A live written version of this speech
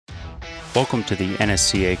Welcome to the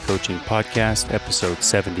NSCA Coaching Podcast, episode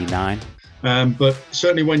 79. But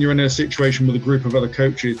certainly when you're in a situation with a group of other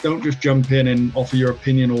coaches, don't just jump in and offer your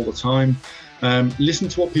opinion all the time. Listen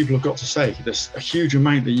to what people have got to say. There's a huge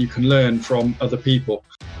amount that you can learn from other people.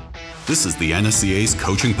 This is the NSCA's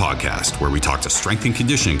Coaching Podcast, where we talk to strength and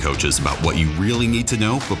conditioning coaches about what you really need to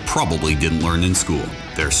know, but probably didn't learn in school.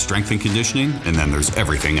 There's strength and conditioning, and then there's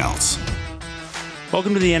everything else.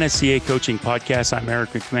 Welcome to the NSCA Coaching Podcast. I'm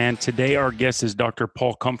Eric McMahon. Today, our guest is Dr.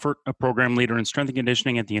 Paul Comfort, a program leader in strength and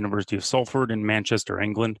conditioning at the University of Salford in Manchester,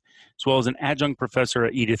 England, as well as an adjunct professor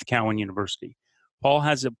at Edith Cowan University. Paul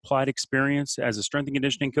has applied experience as a strength and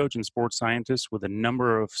conditioning coach and sports scientist with a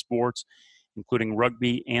number of sports, including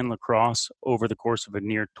rugby and lacrosse, over the course of a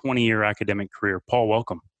near 20-year academic career. Paul,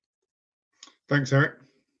 welcome. Thanks, Eric.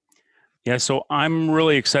 Yeah, so I'm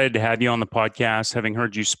really excited to have you on the podcast, having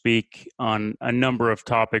heard you speak on a number of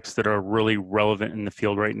topics that are really relevant in the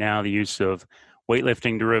field right now, the use of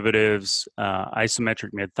weightlifting derivatives, isometric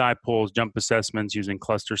mid-thigh pulls, jump assessments using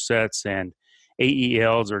cluster sets, and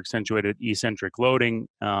AELs, or accentuated eccentric loading.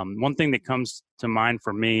 One thing that comes to mind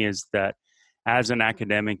for me is that as an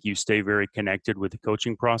academic, you stay very connected with the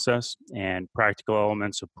coaching process and practical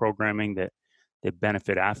elements of programming that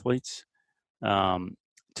benefit athletes.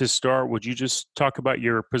 To start, would you just talk about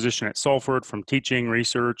your position at Salford from teaching,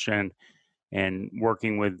 research, and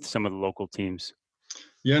working with some of the local teams?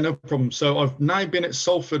 Yeah, no problem. So I've now been at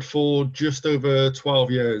Salford for just over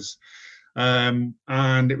 12 years. And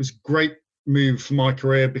it was a great move for my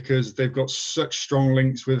career because they've got such strong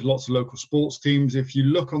links with lots of local sports teams. If you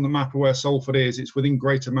look on the map of where Salford is, it's within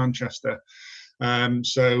Greater Manchester.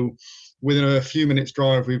 So within a few minutes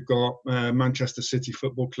drive, we've got Manchester City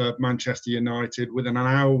Football Club, Manchester United. Within an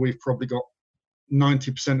hour, we've probably got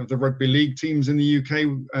 90% of the rugby league teams in the UK,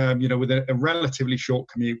 with a relatively short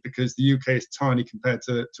commute because the UK is tiny compared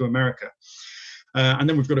to America. And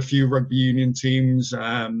then we've got a few rugby union teams.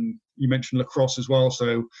 You mentioned lacrosse as well.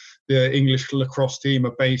 So the English lacrosse team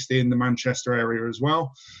are based in the Manchester area as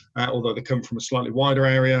well, although they come from a slightly wider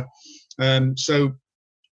area.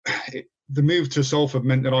 The move to Salford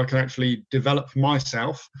meant that I can actually develop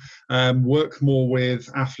myself, work more with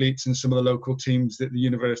athletes and some of the local teams that the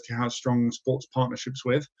university has strong sports partnerships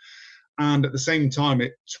with. And at the same time,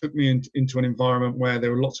 it took me into an environment where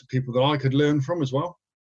there were lots of people that I could learn from as well.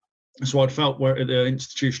 So I'd felt where at the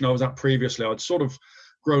institution I was at previously, I'd sort of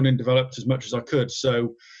grown and developed as much as I could.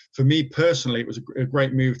 So for me personally, it was a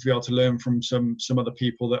great move to be able to learn from some other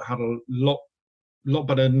people that had a lot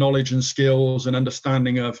better knowledge and skills and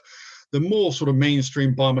understanding of the more sort of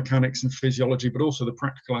mainstream biomechanics and physiology, but also the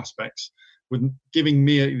practical aspects, with giving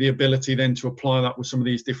me the ability then to apply that with some of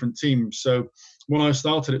these different teams. So when I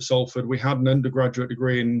started at Salford, we had an undergraduate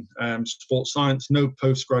degree in sports science, no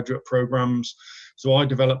postgraduate programs. So I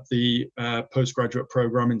developed the postgraduate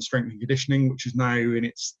program in strength and conditioning, which is now in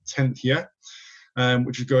its 10th year,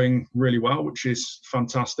 which is going really well, which is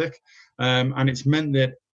fantastic. And it's meant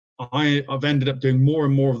that I've ended up doing more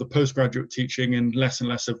and more of the postgraduate teaching and less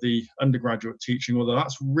of the undergraduate teaching, although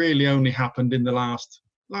that's really only happened in the last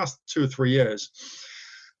 2 or 3 years,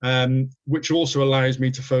 which also allows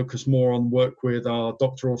me to focus more on work with our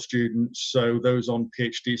doctoral students, so those on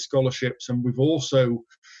PhD scholarships. And we've also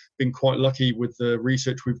been quite lucky with the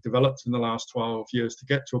research we've developed in the last 12 years to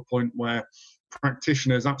get to a point where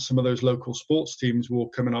practitioners at some of those local sports teams will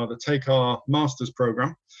come and either take our master's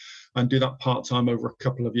program and do that part-time over a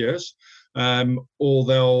couple of years, or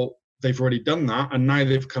they've already done that and now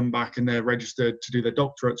they've come back and they're registered to do their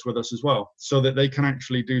doctorates with us as well, so that they can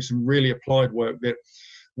actually do some really applied work that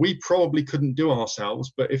we probably couldn't do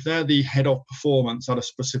ourselves. But if they're the head of performance at a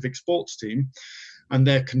specific sports team and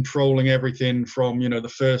they're controlling everything from, the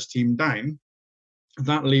first team down,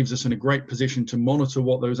 that leaves us in a great position to monitor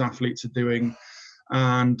what those athletes are doing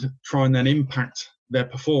and try and then impact their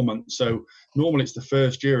performance. So normally it's the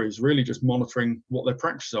first year is really just monitoring what their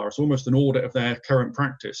practices are. It's almost an audit of their current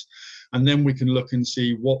practice. And then we can look and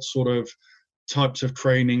see what sort of types of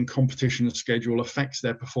training, competition schedule affects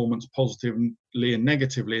their performance positively and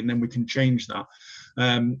negatively, and then we can change that.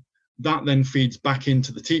 That then feeds back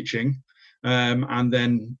into the teaching. And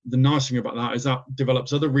then the nice thing about that is that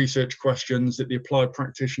develops other research questions that the applied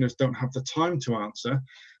practitioners don't have the time to answer,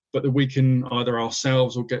 but that we can either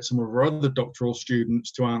ourselves or get some of our other doctoral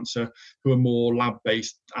students to answer, who are more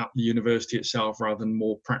lab-based at the university itself rather than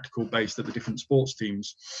more practical-based at the different sports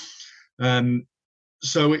teams.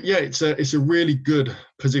 It's a really good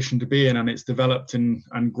position to be in, and it's developed and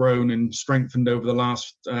grown and strengthened over the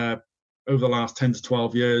last 10 to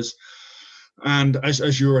 12 years. And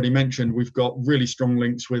as you already mentioned, we've got really strong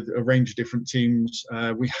links with a range of different teams.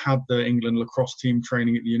 We had the England lacrosse team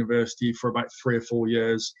training at the university for about 3 or 4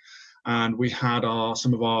 years. And we had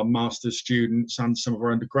some of our master's students and some of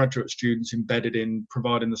our undergraduate students embedded in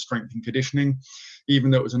providing the strength and conditioning. Even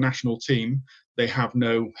though it was a national team, they have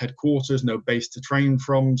no headquarters, no base to train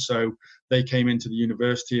from. So they came into the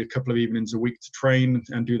university a couple of evenings a week to train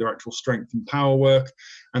and do their actual strength and power work.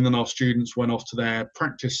 And then our students went off to their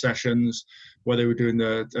practice sessions where they were doing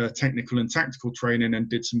the technical and tactical training and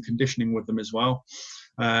did some conditioning with them as well.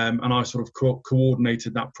 And I sort of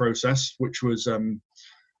coordinated that process, which was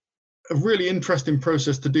a really interesting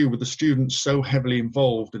process to do with the students so heavily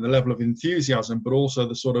involved in the level of enthusiasm, but also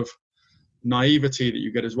the sort of naivety that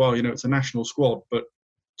you get as well. You know, it's a national squad, but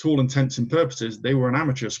to all intents and purposes, they were an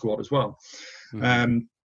amateur squad as well. Mm-hmm.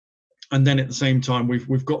 And then at the same time,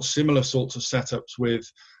 we've got similar sorts of setups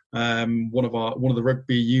with one of the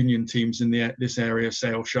rugby union teams in this area,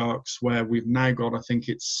 Sale Sharks, where we've now got, I think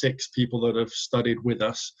it's 6 people that have studied with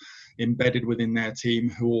us, embedded within their team,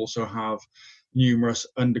 who also have numerous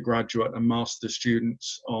undergraduate and master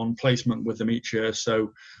students on placement with them each year.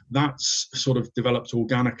 So that's sort of developed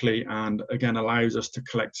organically, and again allows us to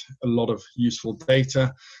collect a lot of useful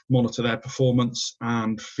data, monitor their performance,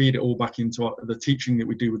 and feed it all back into the teaching that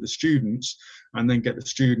we do with the students, and then get the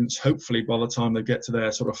students, hopefully by the time they get to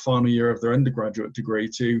their sort of final year of their undergraduate degree,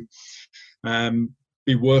 to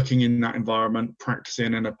be working in that environment,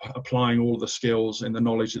 practicing and applying all the skills and the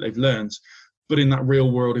knowledge that they've learned, but in that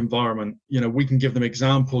real world environment. You know, we can give them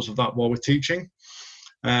examples of that while we're teaching,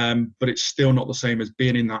 but it's still not the same as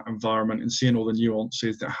being in that environment and seeing all the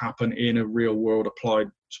nuances that happen in a real world applied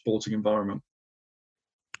sporting environment.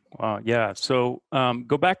 Wow. Yeah. So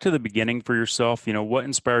go back to the beginning for yourself. You know, what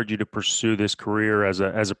inspired you to pursue this career as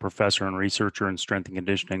a professor and researcher in strength and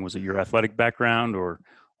conditioning? Was it your athletic background or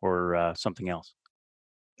something else?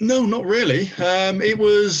 No, not really. It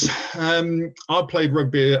was, I played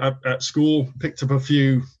rugby at school, picked up a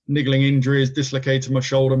few niggling injuries, dislocated my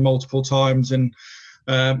shoulder multiple times, and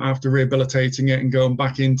after rehabilitating it and going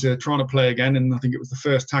back into trying to play again, and I think it was the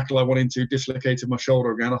first tackle I went into, dislocated my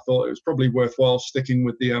shoulder again. I thought it was probably worthwhile sticking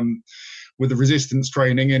with the resistance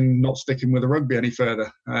training and not sticking with the rugby any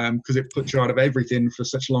further, because it puts you out of everything for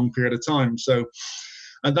such a long period of time. So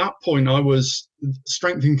at that point,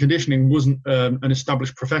 strength and conditioning wasn't an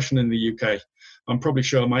established profession in the UK. I'm probably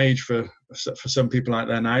showing my age for some people out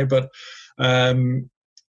there now, but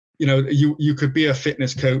you know, you could be a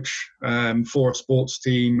fitness coach for a sports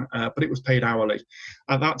team, but it was paid hourly.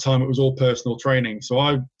 At that time, it was all personal training. So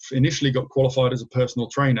I initially got qualified as a personal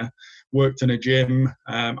trainer, worked in a gym,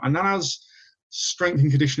 and then as strength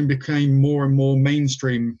and conditioning became more and more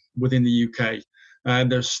mainstream within the UK,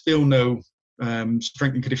 there's still no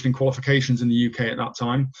strength and conditioning qualifications in the UK at that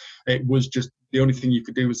time. It was just the only thing you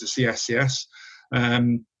could do was the CSCS.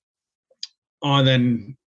 I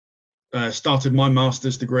then started my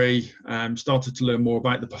master's degree, started to learn more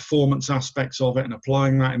about the performance aspects of it and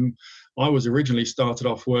applying that. And I was originally started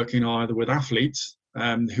off working either with athletes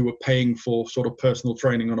who were paying for sort of personal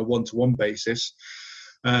training on a one-to-one basis,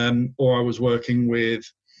 or I was working with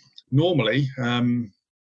normally,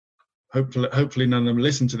 hopefully none of them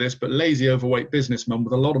listen to this, but lazy, overweight businessmen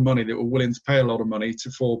with a lot of money that were willing to pay a lot of money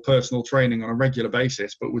for personal training on a regular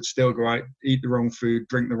basis, but would still go out, eat the wrong food,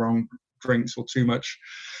 drink the wrong drinks or too much.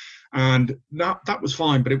 And that was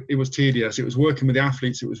fine, but it was tedious. It was working with the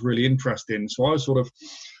athletes. It was really interesting. So I was sort of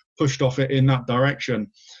pushed off it in that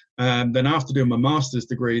direction. Then after doing my master's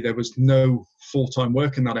degree, there was no full-time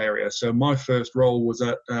work in that area. So my first role was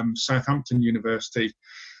at Southampton University,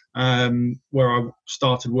 where I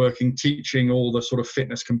started working, teaching all the sort of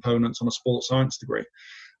fitness components on a sports science degree.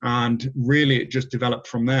 And really it just developed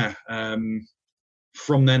from there.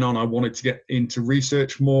 From then on, I wanted to get into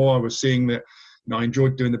research more. I was seeing that, you know, I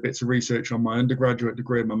enjoyed doing the bits of research on my undergraduate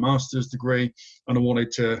degree and my master's degree, and I wanted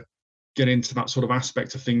to get into that sort of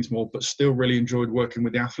aspect of things more, but still really enjoyed working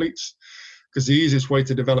with the athletes, because the easiest way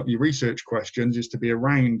to develop your research questions is to be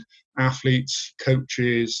around athletes,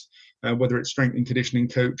 coaches, whether it's strength and conditioning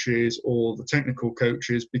coaches or the technical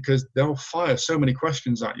coaches, because they'll fire so many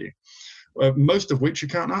questions at you, most of which you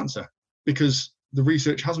can't answer because the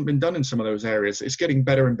research hasn't been done in some of those areas. It's getting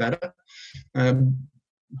better and better.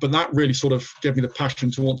 But that really sort of gave me the passion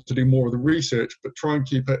to want to do more of the research, but try and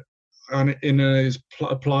keep it in as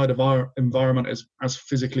applied environment as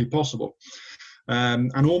physically possible,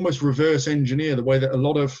 and almost reverse engineer the way that a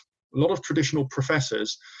lot of traditional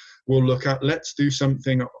professors will look at. Let's do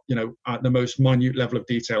something, you know, at the most minute level of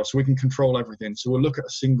detail, so we can control everything. So we'll look at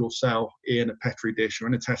a single cell in a Petri dish or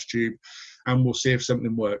in a test tube, and we'll see if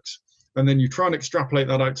something works. And then you try and extrapolate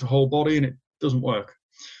that out to whole body, and it Doesn't work.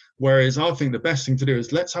 Whereas I think the best thing to do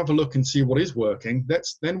is let's have a look and see what is working.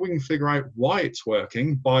 Then we can figure out why it's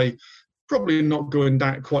working by probably not going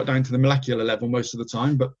quite down to the molecular level most of the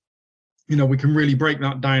time, but we can really break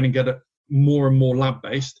that down and get it more and more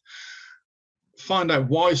lab-based. Find out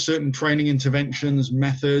why certain training interventions,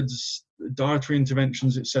 methods, dietary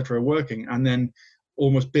interventions, etc. are working, and then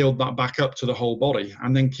almost build that back up to the whole body,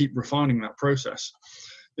 and then keep refining that process.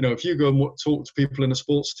 If you go and talk to people in a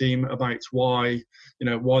sports team about why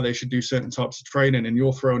they should do certain types of training, and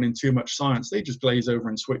you're throwing in too much science, they just glaze over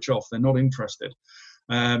and switch off. They're not interested.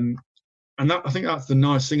 And I think that's the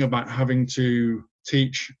nice thing about having to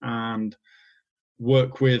teach and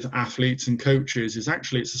work with athletes and coaches is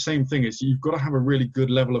actually it's the same thing. Is you've got to have a really good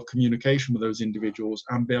level of communication with those individuals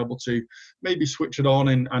and be able to maybe switch it on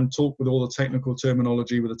and talk with all the technical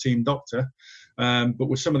terminology with a team doctor. But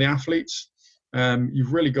with some of the athletes,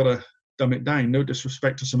 you've really got to dumb it down. No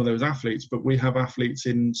disrespect to some of those athletes, but we have athletes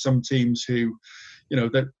in some teams who,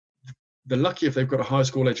 they're lucky if they've got a high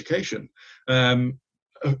school education,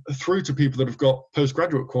 through to people that have got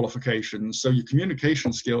postgraduate qualifications. So your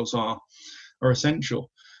communication skills are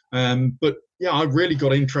essential. But yeah, I really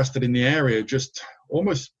got interested in the area just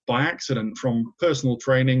almost by accident from personal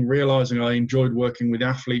training, realizing I enjoyed working with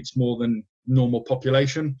athletes more than normal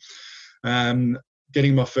population.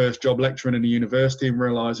 Getting my first job lecturing in a university and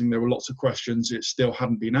realizing there were lots of questions that still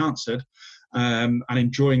hadn't been answered, and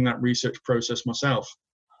enjoying that research process myself.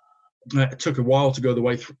 It took a while to go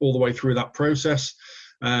all the way through that process,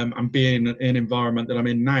 and being in an environment that I'm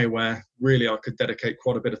in now where really I could dedicate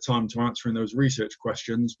quite a bit of time to answering those research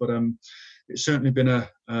questions. But it's certainly been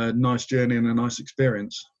a nice journey and a nice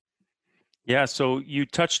experience. Yeah, so you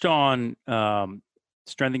touched on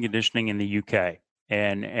strength and conditioning in the UK,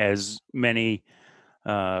 and as many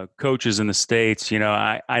coaches in the States,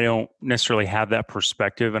 I don't necessarily have that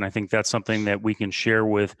perspective, and I think that's something that we can share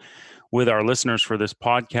with our listeners for this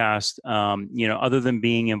podcast. Other than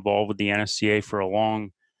being involved with the NSCA for a long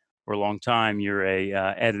time, you're a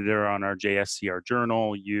editor on our JSCR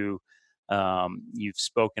journal. You've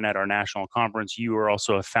spoken at our national conference. You are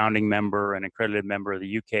also a founding member and accredited member of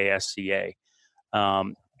the UKSCA.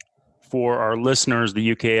 For our listeners,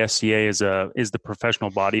 the UKSCA is the professional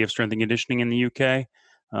body of strength and conditioning in the UK.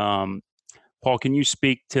 Paul, can you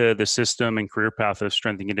speak to the system and career path of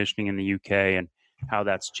strength and conditioning in the UK and how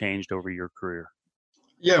that's changed over your career?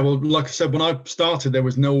 Yeah, well, like I said, when I started, there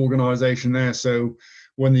was no organisation there. So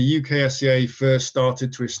when the UKSCA first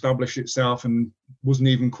started to establish itself and wasn't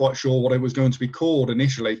even quite sure what it was going to be called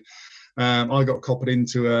initially, I got copied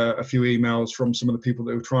into a few emails from some of the people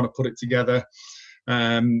that were trying to put it together,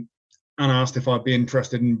 and asked if I'd be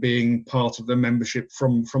interested in being part of the membership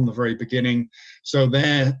from the very beginning. So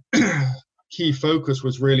their key focus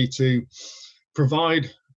was really to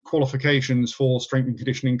provide qualifications for strength and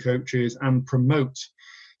conditioning coaches and promote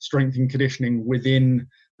strength and conditioning within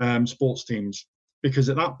sports teams. Because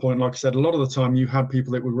at that point, like I said, a lot of the time you had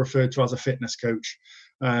people that were referred to as a fitness coach.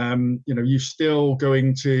 You're still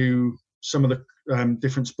going to some of the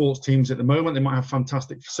different sports teams at the moment. They might have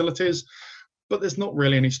fantastic facilities, but there's not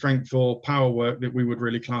really any strength or power work that we would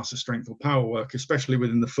really class as strength or power work, especially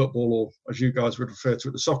within the football, or as you guys would refer to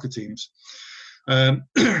it, the soccer teams.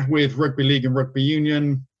 With rugby league and rugby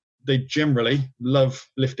union, they generally love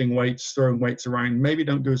lifting weights, throwing weights around, maybe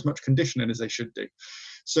don't do as much conditioning as they should do.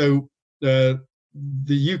 So the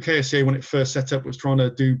UKSCA, when it first set up, was trying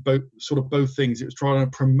to do both things. It was trying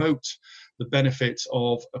to promote the benefits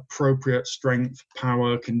of appropriate strength,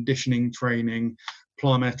 power, conditioning training,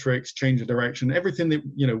 plyometrics, change of direction, everything that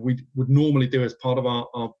we would normally do as part of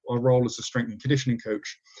our role as a strength and conditioning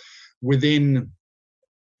coach within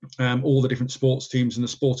all the different sports teams and the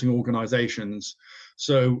sporting organisations.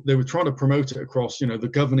 So they were trying to promote it across the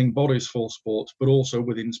governing bodies for sports, but also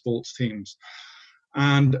within sports teams,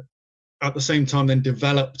 and at the same time then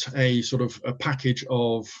developed a sort of a package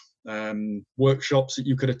of workshops that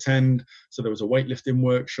you could attend. So there was a weightlifting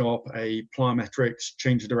workshop, a plyometrics,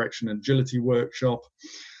 change of direction, agility workshop.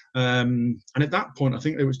 And at that point, I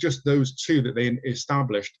think it was just those two that they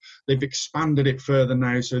established. They've expanded it further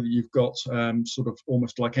now so that you've got sort of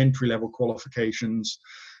almost like entry-level qualifications,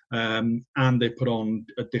 and they put on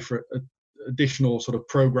additional sort of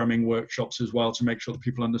programming workshops as well to make sure that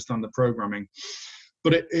people understand the programming.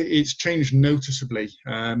 But it's changed noticeably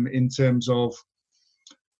in terms of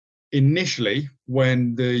initially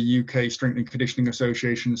when the UK Strength and Conditioning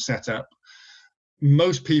Association set up,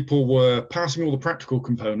 most people were passing all the practical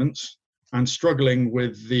components and struggling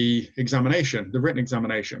with the examination, the written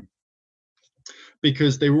examination,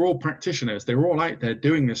 because they were all practitioners. They were all out there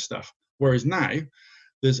doing this stuff. Whereas now,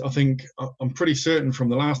 I think I'm pretty certain from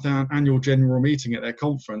the last annual general meeting at their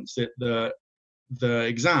conference that the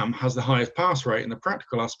exam has the highest pass rate and the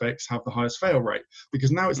practical aspects have the highest fail rate,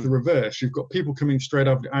 because now it's the reverse. You've got people coming straight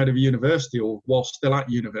out of university or while still at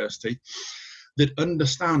university that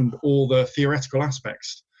understand all the theoretical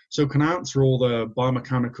aspects, so can answer all the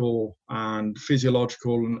biomechanical and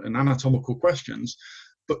physiological and anatomical questions,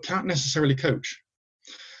 but can't necessarily coach.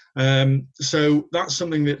 So that's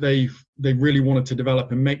something that they really wanted to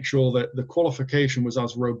develop and make sure that the qualification was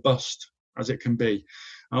as robust as it can be.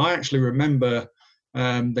 And I actually remember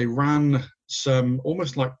they ran some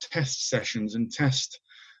almost like test sessions and test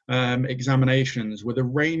examinations with a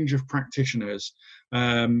range of practitioners,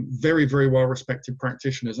 very, very well respected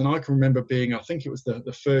practitioners. And I can remember being, I think it was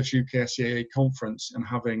the first UKSCA conference, and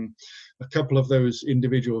having a couple of those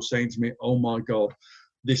individuals saying to me, "Oh my God,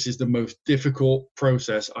 this is the most difficult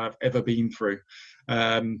process I've ever been through."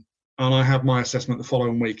 And I had my assessment the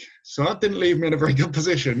following week. So that didn't leave me in a very good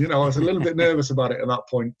position. I was a little bit nervous about it at that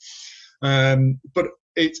point. But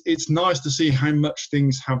it's nice to see how much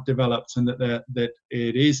things have developed, and that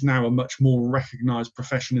it is now a much more recognised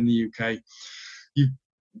profession in the UK.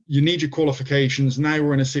 You need your qualifications. Now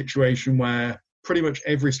we're in a situation where pretty much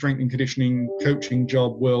every strength and conditioning coaching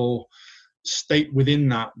job will state within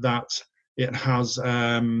that it has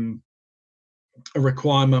a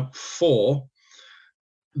requirement for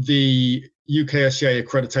the UKSCA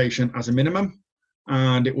accreditation as a minimum,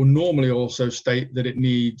 and it will normally also state that it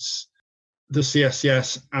needs the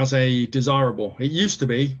CSCS as a desirable. It used to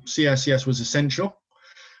be CSCS was essential,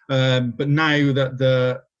 but now that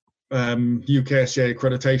the UKSCA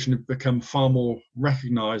accreditation have become far more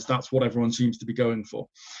recognised, that's what everyone seems to be going for.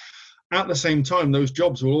 At the same time, those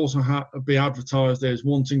jobs will also be advertised as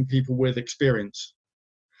wanting people with experience.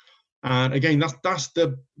 And again, that's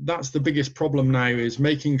the biggest problem now, is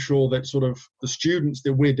making sure that sort of the students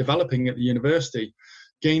that we're developing at the university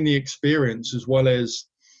gain the experience, as well as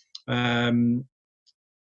have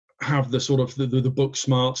the sort of the book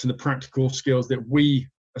smarts and the practical skills that we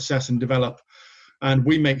assess and develop. And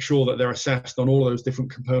we make sure that they're assessed on all those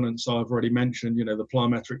different components I've already mentioned, the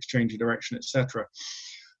plyometrics, change of direction, etc.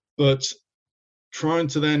 But trying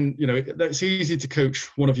to then, it's easy to coach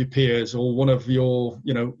one of your peers or one of your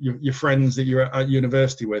friends that you're at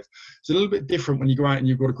university with. It's a little bit different when you go out and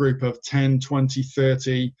you've got a group of 10, 20,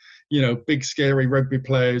 30, big scary rugby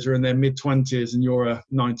players who are in their mid-20s and you're a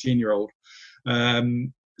 19-year-old.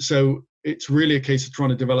 So it's really a case of trying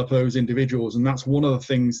to develop those individuals. And that's one of the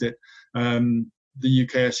things that the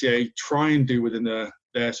UKSCA try and do within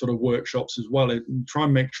their sort of workshops as well, and try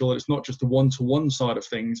and make sure that it's not just the one-to-one side of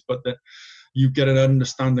things, but that you get an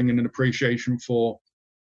understanding and an appreciation for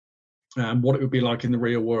what it would be like in the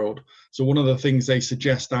real world. So one of the things they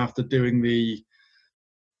suggest after doing the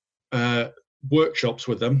workshops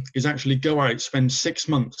with them is actually go out, spend 6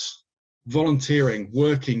 months volunteering,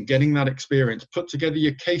 working, getting that experience, put together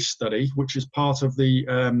your case study, which is part of the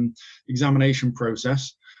examination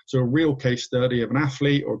process. So a real case study of an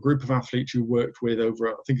athlete or a group of athletes you worked with over,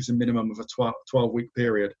 I think it's a minimum of a 12-week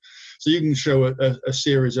period. So you can show a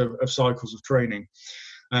series of cycles of training,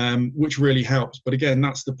 which really helps. But again,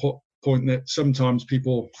 that's the point that sometimes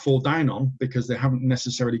people fall down on, because they haven't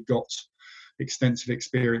necessarily got extensive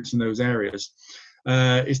experience in those areas.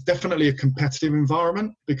 It's definitely a competitive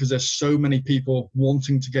environment, because there's so many people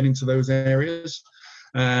wanting to get into those areas.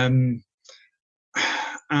 And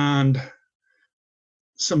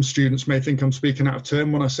some students may think I'm speaking out of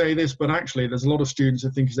turn when I say this, but actually there's a lot of students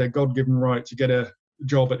that think it's their God-given right to get a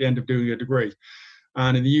job at the end of doing a degree.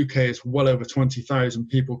 And in the UK, it's well over 20,000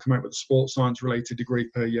 people come out with a sports science related degree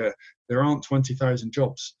per year. There aren't 20,000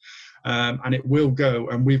 jobs, and it will go.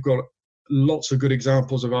 And we've got lots of good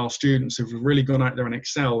examples of our students who've really gone out there and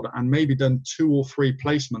excelled, and maybe done 2 or 3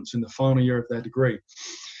 placements in the final year of their degree.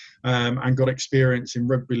 And got experience in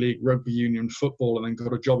rugby league, rugby union, football, and then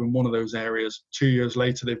got a job in one of those areas. 2 years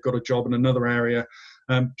later, they've got a job in another area,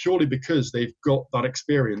 purely because they've got that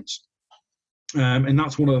experience. And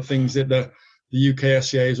that's one of the things that the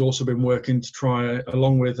UKSCA has also been working to try,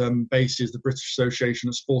 along with BASES, the British Association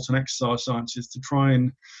of Sport and Exercise Sciences, to try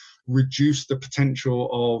and reduce the potential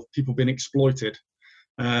of people being exploited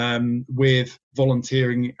with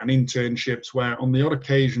volunteering and internships, where on the odd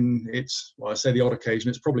occasion, I say the odd occasion,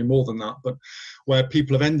 it's probably more than that, but where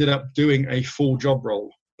people have ended up doing a full job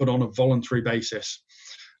role, but on a voluntary basis,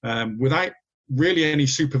 without really any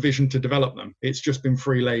supervision to develop them. It's just been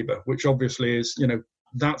free labour, which obviously is,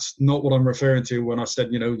 that's not what I'm referring to when I said,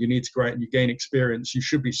 you need to go out and you gain experience. You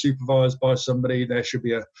should be supervised by somebody. There should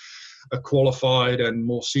be a qualified and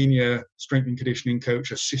more senior strength and conditioning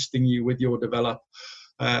coach assisting you with your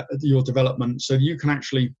your development, so you can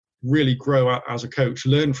actually really grow as a coach,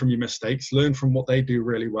 learn from your mistakes, learn from what they do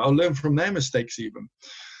really well, learn from their mistakes even.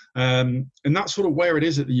 And that's sort of where it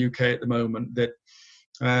is at the UK at the moment, that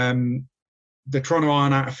they're trying to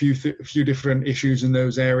iron out a few different issues in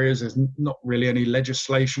those areas. There's not really any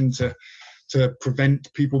legislation to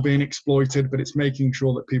prevent people being exploited, but it's making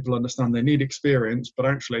sure that people understand they need experience, but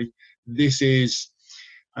actually this is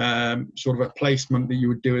sort of a placement that you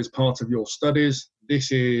would do as part of your studies.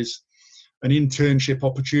 This is an internship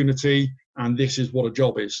opportunity, and this is what a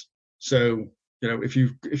job is. So, if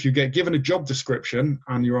you get given a job description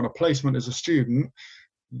and you're on a placement as a student,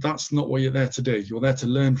 that's not what you're there to do. You're there to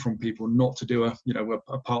learn from people, not to do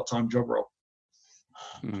a part-time job role.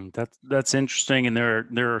 That's interesting, and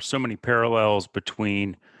there are so many parallels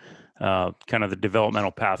between kind of the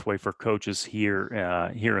developmental pathway for coaches here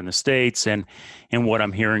in the States and what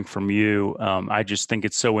I'm hearing from you. I just think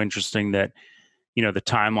it's so interesting that the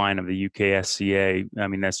timeline of the UKSCA. I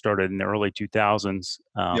mean, that started in the early 2000s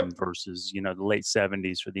versus the late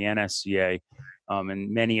 70s for the NSCA,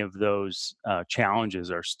 and many of those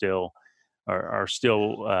challenges are still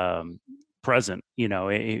present.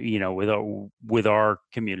 With our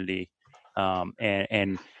community,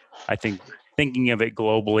 and I think thinking of it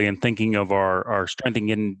globally and thinking of our strength and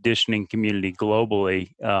conditioning community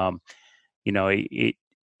globally,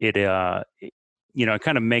 it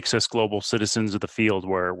kind of makes us global citizens of the field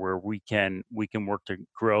where we can work to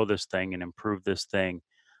grow this thing and improve this thing,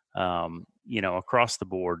 across the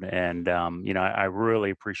board. And, I really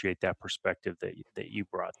appreciate that perspective that you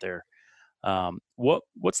brought there.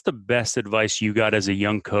 What's the best advice you got as a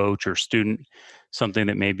young coach or student, something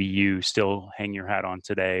that maybe you still hang your hat on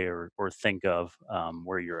today or think of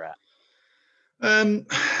where you're at?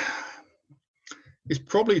 It's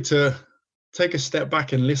probably to take a step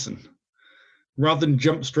back and listen, rather than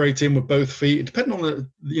jump straight in with both feet, depending on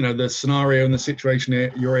the scenario and the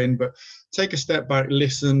situation you're in. But take a step back,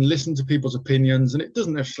 listen to people's opinions, and it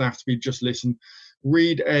doesn't necessarily have to be just listen.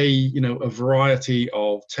 Read a variety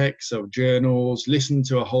of texts, of journals, listen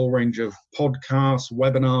to a whole range of podcasts,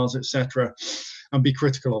 webinars, etc., and be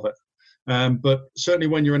critical of it. But certainly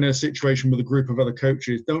when you're in a situation with a group of other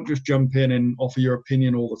coaches, don't just jump in and offer your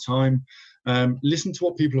opinion all the time. Listen to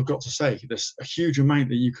what people have got to say. There's a huge amount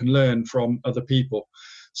that you can learn from other people,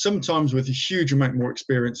 sometimes with a huge amount more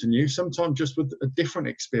experience than you, sometimes just with a different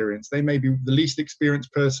experience. They may be the least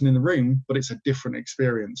experienced person in the room, but it's a different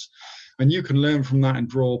experience. And you can learn from that and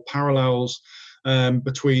draw parallels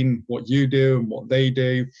between what you do and what they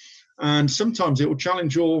do. And sometimes it will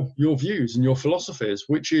challenge your views and your philosophies,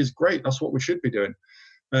 which is great. That's what we should be doing.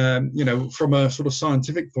 From a sort of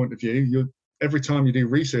scientific point of view, every time you do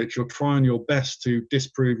research, you're trying your best to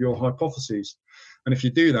disprove your hypotheses. And if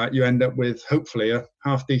you do that, you end up with hopefully a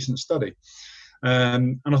half-decent study.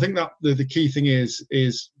 And I think that the key thing is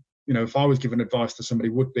if I was giving advice to somebody,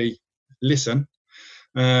 would be listen,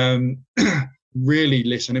 really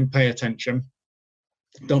listen and pay attention.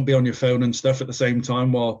 Don't be on your phone and stuff at the same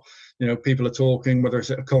time while people are talking, whether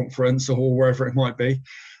it's at a conference or wherever it might be.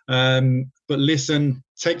 But listen,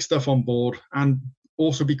 take stuff on board, and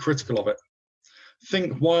also be critical of it.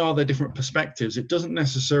 Think, why are there different perspectives? It doesn't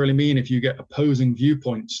necessarily mean if you get opposing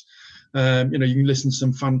viewpoints. You can listen to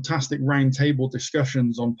some fantastic roundtable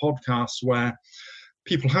discussions on podcasts where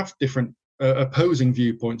people have different opposing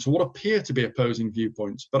viewpoints, or what appear to be opposing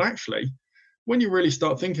viewpoints. But actually, when you really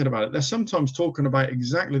start thinking about it, they're sometimes talking about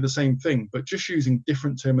exactly the same thing, but just using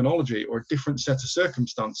different terminology or a different set of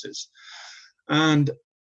circumstances. And,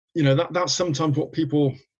 that's sometimes what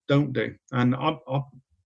people don't do. And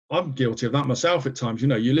I'm guilty of that myself at times.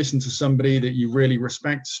 You listen to somebody that you really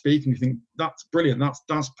respect speak, and you think, that's brilliant,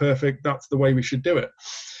 that's perfect, that's the way we should do it.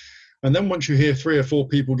 And then once you hear 3 or 4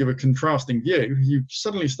 people give a contrasting view, you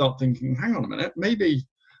suddenly start thinking, hang on a minute, maybe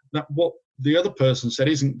that what the other person said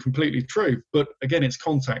isn't completely true. But again, it's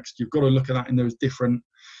context. You've got to look at that in those different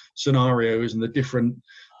scenarios and the different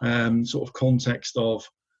sort of context of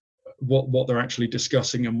what they're actually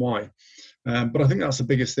discussing and why. But I think that's the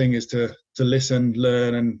biggest thing, is to listen,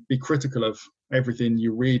 learn, and be critical of everything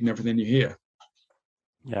you read and everything you hear.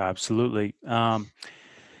 Yeah, absolutely.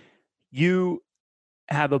 You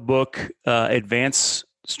have a book, Advanced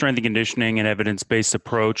Strength and Conditioning and Evidence-Based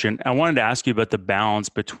Approach. And I wanted to ask you about the balance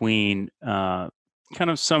between kind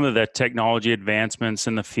of some of the technology advancements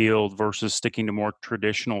in the field versus sticking to more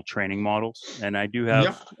traditional training models. And I do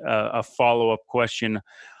have a follow-up question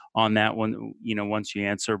on that one, once you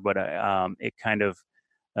answer, but it kind of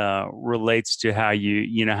relates to how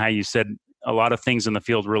you said a lot of things in the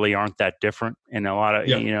field really aren't that different, and a lot of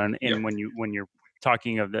when you're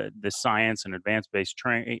talking of the science and advanced-based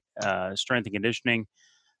strength and conditioning,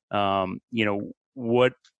 at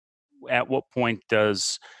what point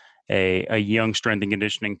does a young strength and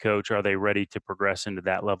conditioning coach, are they ready to progress into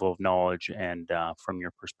that level of knowledge, and from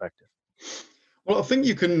your perspective? Well, I think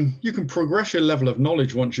you can progress your level of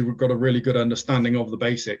knowledge once you've got a really good understanding of the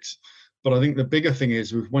basics. But I think the bigger thing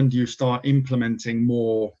is when do you start implementing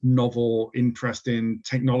more novel, interesting,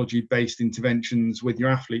 technology-based interventions with your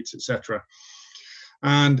athletes, etc.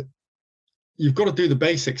 And you've got to do the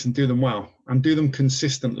basics and do them well and do them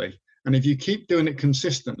consistently. And if you keep doing it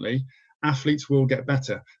consistently, athletes will get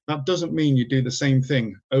better. That doesn't mean you do the same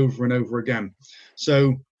thing over and over again.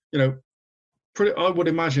 So, I would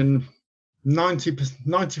imagine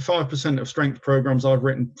 95% of strength programs I've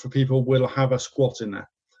written for people will have a squat in there,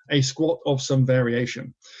 a squat of some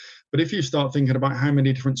variation. But if you start thinking about how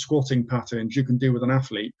many different squatting patterns you can do with an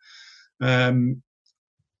athlete,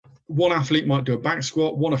 one athlete might do a back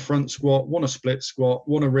squat, one a front squat, one a split squat,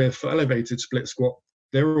 one a rear foot elevated split squat.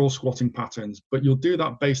 They're all squatting patterns, but you'll do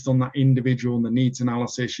that based on that individual and the needs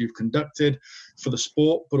analysis you've conducted for the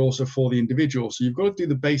sport, but also for the individual. So you've got to do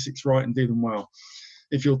the basics right and do them well.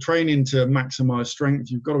 If you're training to maximize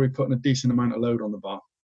strength, you've got to be putting a decent amount of load on the bar.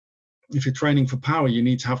 If you're training for power, you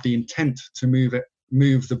need to have the intent to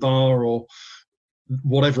move the bar or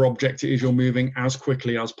whatever object it is you're moving as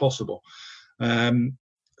quickly as possible.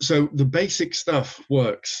 So the basic stuff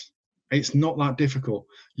works. It's not that difficult.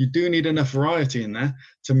 You do need enough variety in there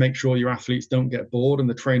to make sure your athletes don't get bored and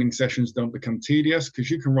the training sessions don't become tedious,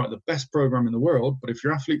 because you can write the best program in the world, but if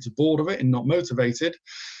your athletes are bored of it and not motivated,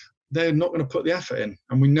 they're not going to put the effort in.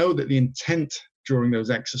 And we know that the intent during those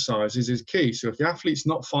exercises is key. So if the athlete's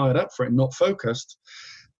not fired up for it, not focused,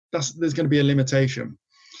 there's going to be a limitation.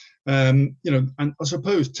 And I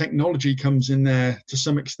suppose technology comes in there to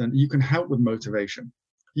some extent. You can help with motivation.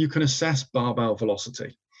 You can assess barbell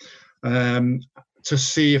velocity to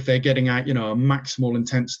see if they're getting out, a maximal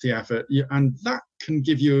intensity effort. And that can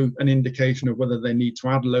give you an indication of whether they need to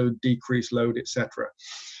add load, decrease load, etc.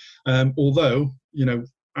 Although,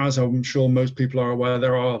 as I'm sure most people are aware,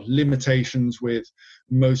 there are limitations with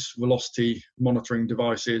most velocity monitoring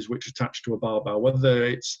devices which attach to a barbell, whether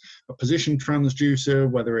it's a position transducer,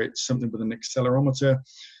 whether it's something with an accelerometer.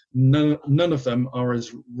 None of them are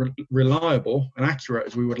as reliable and accurate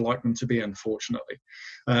as we would like them to be, unfortunately.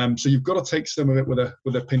 So you've got to take some of it with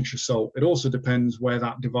a pinch of salt. It also depends where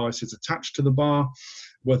that device is attached to the bar,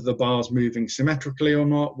 whether the bar's moving symmetrically or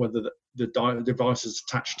not, whether the device is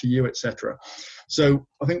attached to you, etc. So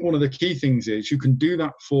I think one of the key things is you can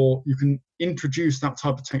introduce that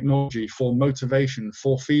type of technology for motivation,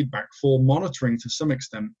 for feedback, for monitoring to some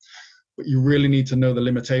extent, but you really need to know the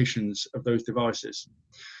limitations of those devices.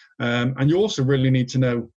 And you also really need to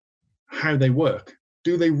know how they work.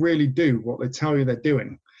 Do they really do what they tell you they're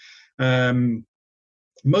doing?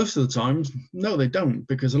 Most of the times, no, they don't,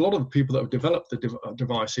 because a lot of the people that have developed the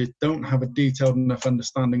devices don't have a detailed enough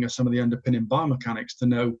understanding of some of the underpinning biomechanics to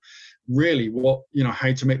know really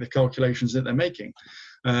how to make the calculations that they're making.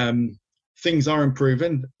 Things are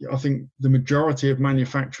improving. I think the majority of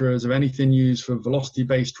manufacturers of anything used for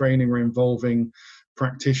velocity-based training are involving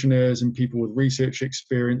practitioners and people with research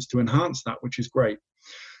experience to enhance that, which is great.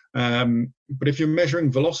 But if you're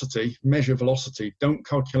measuring velocity, measure velocity. Don't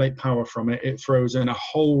calculate power from it. It throws in a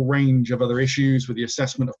whole range of other issues with the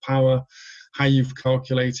assessment of power, how you've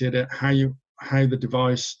calculated it, how the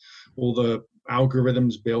device or the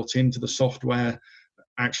algorithms built into the software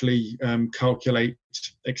actually calculate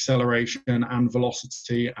acceleration and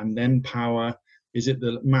velocity and then power. Is it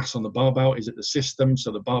the mass on the barbell? Is it the system?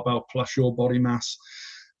 So the barbell plus your body mass.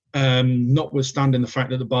 Notwithstanding the fact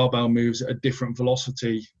that the barbell moves at a different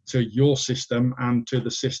velocity to your system and to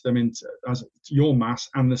the system as your mass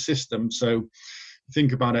and the system. So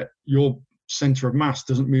think about it, your center of mass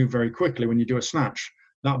doesn't move very quickly when you do a snatch.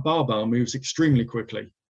 That barbell moves extremely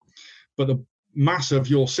quickly. But the mass of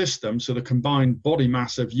your system, so the combined body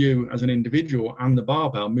mass of you as an individual and the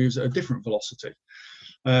barbell, moves at a different velocity.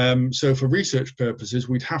 So for research purposes,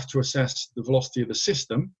 we'd have to assess the velocity of the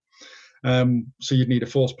system. So you'd need a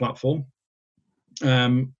force platform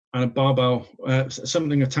and a barbell.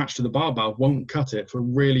 Something attached to the barbell won't cut it for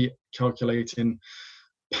really calculating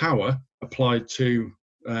power applied to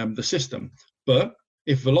the system. But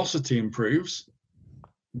if velocity improves,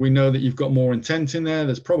 we know that you've got more intent in there.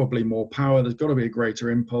 There's probably more power. There's got to be a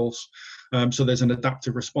greater impulse. So there's an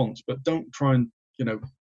adaptive response. But don't try and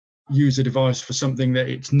use a device for something that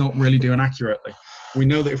it's not really doing accurately. We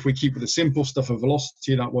know that if we keep with the simple stuff of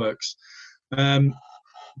velocity, that works.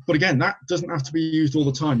 But again, that doesn't have to be used all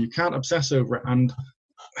the time. You can't obsess over it. And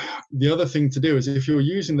the other thing to do is, if you're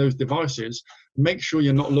using those devices, make sure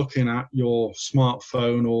you're not looking at your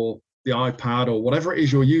smartphone or the iPad or whatever it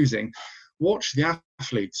is you're using. Watch the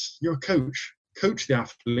athletes. You're a coach. Coach the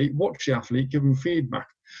athlete, watch the athlete, give them feedback.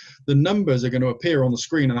 The numbers are going to appear on the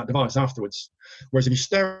screen on that device afterwards. Whereas if you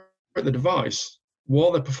stare at the device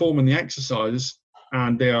while they're performing the exercise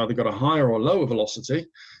and they've got a higher or lower velocity,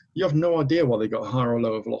 you have no idea why they got a higher or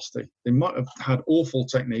lower velocity. They might have had awful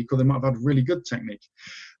technique, or they might have had really good technique.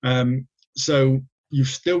 So you've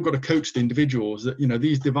still got to coach the individuals. That,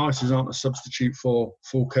 these devices aren't a substitute for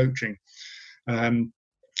coaching.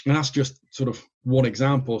 And that's just sort of one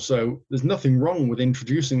example. So there's nothing wrong with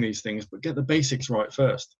introducing these things, but get the basics right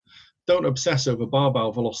first. Don't obsess over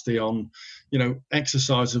barbell velocity on,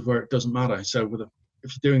 exercises where it doesn't matter. So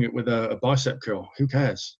if you're doing it with a bicep curl, who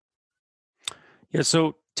cares? Yeah.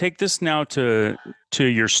 So take this now to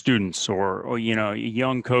your students or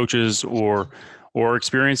young coaches or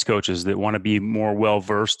experienced coaches that want to be more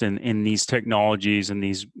well-versed in these technologies and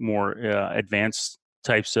these more advanced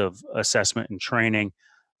types of assessment and training.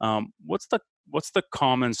 What's the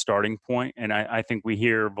common starting point? And I think we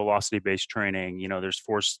hear velocity-based training. There's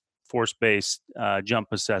force-based jump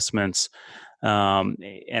assessments,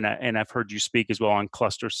 and I've heard you speak as well on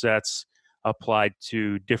cluster sets applied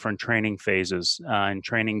to different training phases and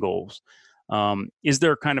training goals. Is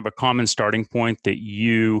there kind of a common starting point that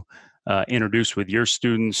you introduce with your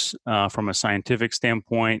students from a scientific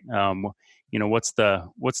standpoint? What's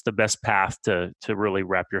the best path to really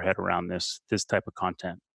wrap your head around this type of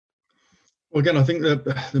content? Well, again, I think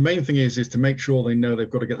the main thing is to make sure they know they've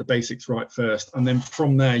got to get the basics right first, and then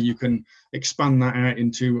from there you can expand that out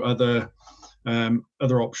into other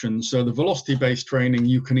options. So the velocity-based training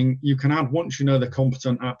you can add once they're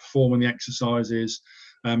competent at performing the exercises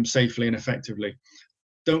safely and effectively.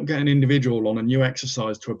 Don't get an individual on a new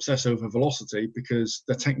exercise to obsess over velocity, because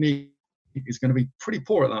the technique is going to be pretty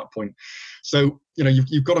poor at that point. So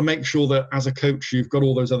you've got to make sure that as a coach you've got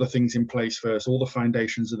all those other things in place first. All the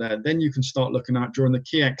foundations are there. Then you can start looking at during the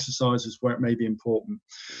key exercises where it may be important.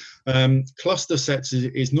 Cluster sets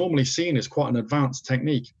is normally seen as quite an advanced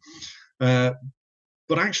technique, but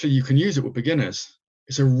actually you can use it with beginners.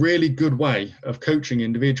 It's a really good way of coaching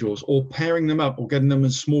individuals or pairing them up or getting them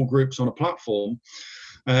in small groups on a platform.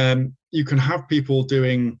 You can have people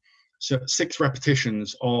doing 6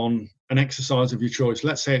 repetitions on an exercise of your choice.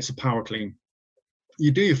 Let's say it's a power clean.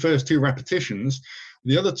 You do your first 2 repetitions.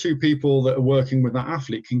 The other 2 people that are working with that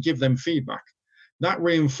athlete can give them feedback. That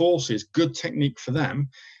reinforces good technique for them,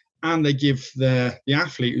 and they give the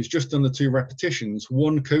athlete who's just done the 2 repetitions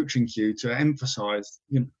one coaching cue to emphasize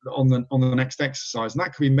on the next exercise. And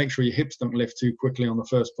that could be, make sure your hips don't lift too quickly on the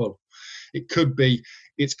first pull. It could be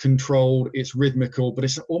it's controlled, it's rhythmical, but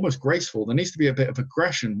it's almost graceful. There needs to be a bit of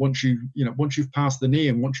aggression once you've passed the knee,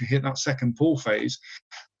 and once you hit that second pull phase,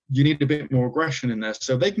 you need a bit more aggression in there.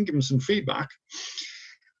 So they can give them some feedback.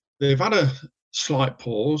 They've had a slight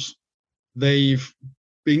pause. They've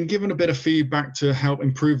been given a bit of feedback to help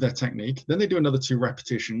improve their technique. Then they do another 2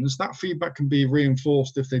 repetitions. That feedback can be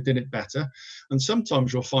reinforced if they did it better. And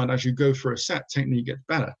sometimes you'll find as you go through a set, technique gets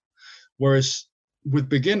better. Whereas with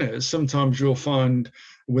beginners, sometimes you'll find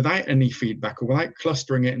without any feedback or without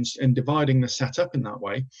clustering it and dividing the set up in that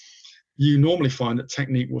way, you normally find that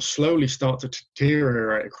technique will slowly start to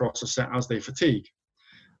deteriorate across a set as they fatigue.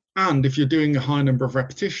 And if you're doing a high number of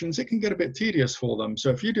repetitions, it can get a bit tedious for them.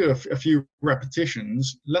 So if you do a few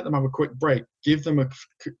repetitions, let them have a quick break, give them a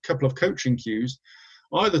couple of coaching cues,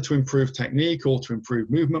 either to improve technique or to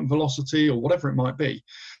improve movement velocity or whatever it might be.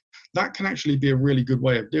 That can actually be a really good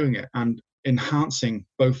way of doing it and enhancing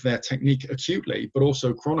both their technique acutely, but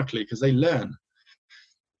also chronically, because they learn.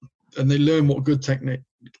 And they learn what good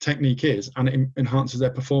technique is, and it enhances their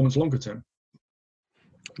performance longer term.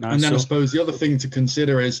 Nice. And then I suppose the other thing to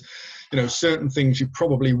consider is, certain things you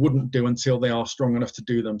probably wouldn't do until they are strong enough to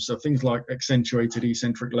do them. So things like accentuated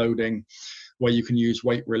eccentric loading, where you can use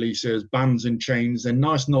weight releases, bands and chains. They're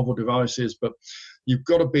nice novel devices, but you've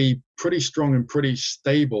got to be pretty strong and pretty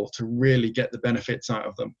stable to really get the benefits out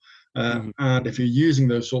of them. And if you're using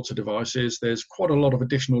those sorts of devices, there's quite a lot of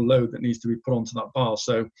additional load that needs to be put onto that bar.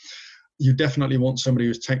 So you definitely want somebody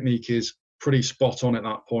whose technique is pretty spot on at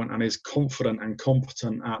that point and is confident and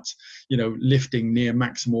competent at, lifting near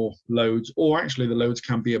maximal loads, or actually the loads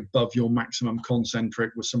can be above your maximum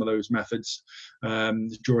concentric with some of those methods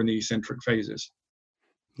during the eccentric phases.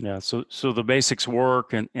 Yeah. So the basics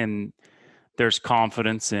work, and there's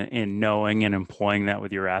confidence in knowing and employing that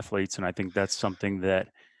with your athletes. And I think that's something that,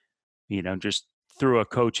 just through a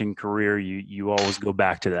coaching career, you always go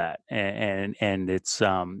back to that, and it's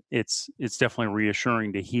definitely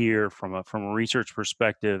reassuring to hear from a research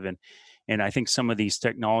perspective, and I think some of these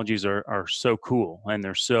technologies are so cool, and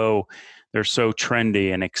they're so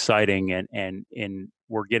trendy and exciting, and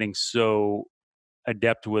we're getting so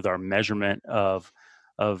adept with our measurement of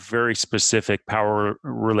very specific power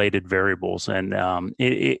related variables, and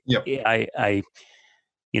Yep.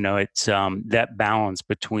 it's that balance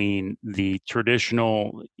between the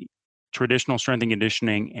traditional strength and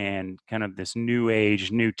conditioning and kind of this new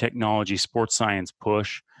age, new technology, sports science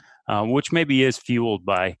push, which maybe is fueled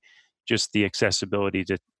by just the accessibility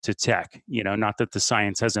to tech. Not that the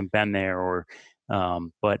science hasn't been there, or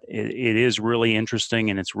but it is really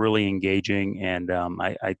interesting and it's really engaging, and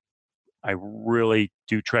I really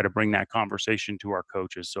do try to bring that conversation to our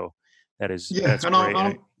coaches. So that's and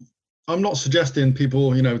great. I'm not suggesting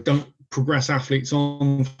people, don't progress athletes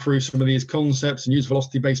on through some of these concepts and use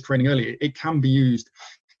velocity-based training early. It can be used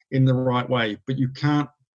in the right way, but you can't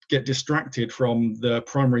get distracted from the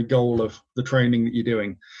primary goal of the training that you're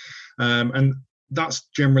doing. And that's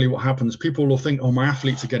generally what happens. People will think, oh, my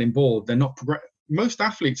athletes are getting bored. They're not most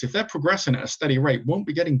athletes, if they're progressing at a steady rate, won't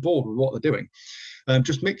be getting bored with what they're doing.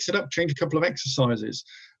 Just mix it up, change a couple of exercises,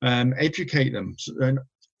 educate them. And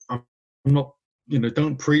I'm not,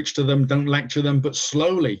 don't preach to them, don't lecture them, but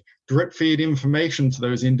slowly drip feed information to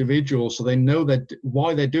those individuals so they know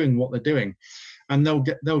why they're doing what they're doing, and they'll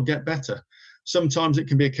get better. Sometimes it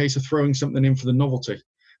can be a case of throwing something in for the novelty,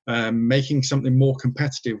 making something more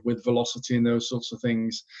competitive with velocity and those sorts of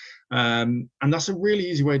things. And that's a really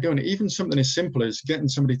easy way of doing it. Even something as simple as getting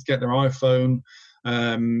somebody to get their iPhone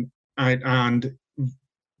and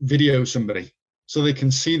video somebody so they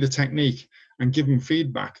can see the technique and give them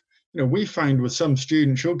feedback. We find with some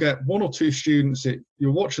students, you'll get one or two students that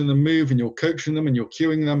you're watching them move and you're coaching them and you're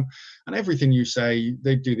cueing them, and everything you say,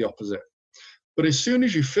 they do the opposite. But as soon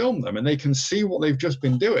as you film them and they can see what they've just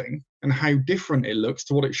been doing and how different it looks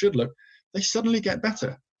to what it should look, they suddenly get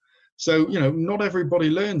better. So, not everybody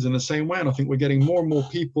learns in the same way. And I think we're getting more and more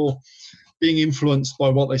people being influenced by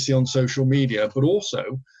what they see on social media, but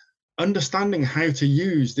also understanding how to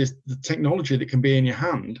use the technology that can be in your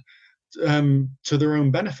hand to their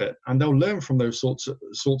own benefit, and they'll learn from those sorts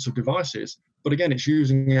of devices. But again, it's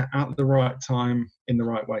using it at the right time in the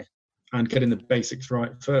right way and getting the basics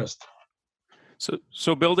right first.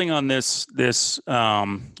 So building on this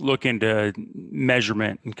look into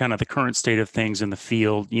measurement and kind of the current state of things in the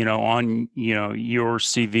field, on your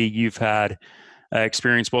CV, you've had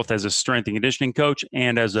experience both as a strength and conditioning coach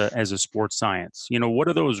and as a sports science. What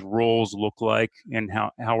do those roles look like, and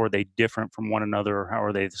how are they different from one another, or how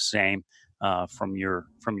are they the same from your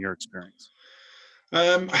experience?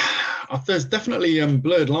 There's definitely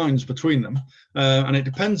blurred lines between them, and it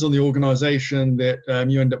depends on the organization that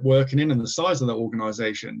you end up working in and the size of that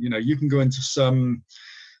organization. You can go into some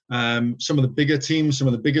of the bigger teams, some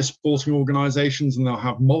of the bigger sporting organizations, and they'll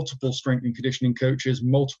have multiple strength and conditioning coaches,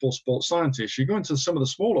 multiple sports scientists. You go into some of the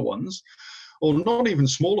smaller ones, or not even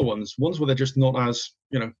smaller ones where they're just not as,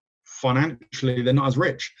 financially, they're not as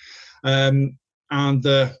rich. And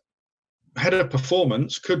the head of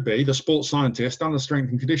performance could be the sports scientist and the strength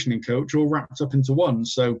and conditioning coach all wrapped up into one.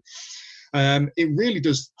 So it really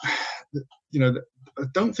does, I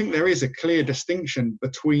don't think there is a clear distinction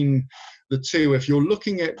between the two. If you're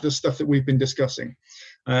looking at the stuff that we've been discussing,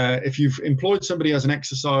 if you've employed somebody as an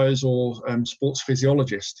exercise or sports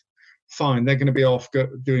physiologist, fine, they're going to be off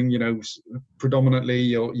doing, predominantly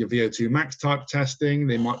your VO2 max type testing.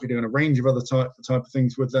 They might be doing a range of other type of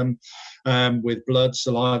things with them, with blood,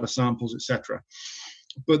 saliva samples, etc.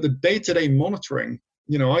 But the day-to-day monitoring,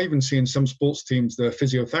 I even see in some sports teams, the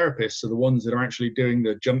physiotherapists are the ones that are actually doing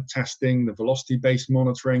the jump testing, the velocity-based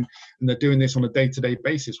monitoring, and they're doing this on a day-to-day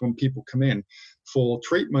basis when people come in for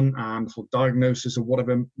treatment and for diagnosis of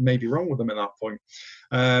whatever may be wrong with them at that point.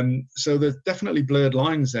 So there's definitely blurred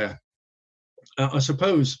lines there. I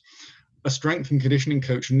suppose a strength and conditioning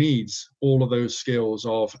coach needs all of those skills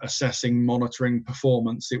of assessing, monitoring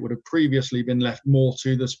performance. It would have previously been left more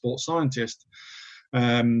to the sports scientist,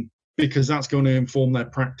 because that's going to inform their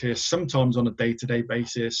practice, sometimes on a day-to-day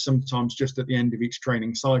basis, sometimes just at the end of each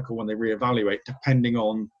training cycle when they reevaluate, depending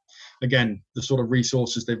on, again, the sort of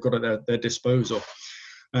resources they've got at their disposal.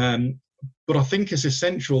 But I think it's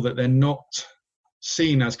essential that they're not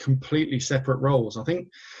seen as completely separate roles. I think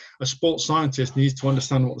a sports scientist needs to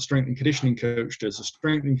understand what the strength and conditioning coach does. A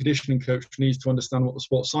strength and conditioning coach needs to understand what the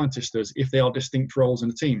sports scientist does if they are distinct roles in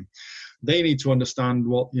a team. They need to understand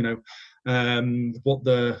what the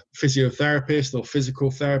physiotherapist or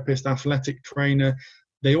physical therapist, athletic trainer,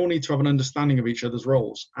 they all need to have an understanding of each other's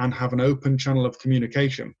roles and have an open channel of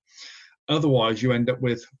communication. Otherwise, you end up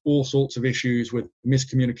with all sorts of issues with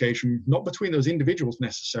miscommunication, not between those individuals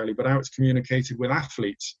necessarily, but how it's communicated with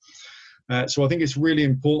athletes. So I think it's really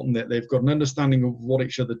important that they've got an understanding of what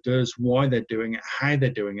each other does, why they're doing it, how they're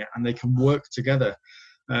doing it, and they can work together,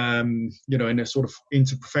 in a sort of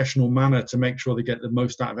interprofessional manner to make sure they get the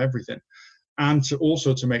most out of everything, and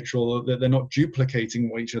to make sure that they're not duplicating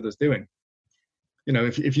what each other's doing.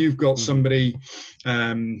 If you've got somebody,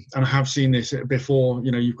 and I have seen this before,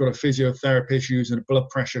 you've got a physiotherapist using a blood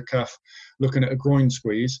pressure cuff, looking at a groin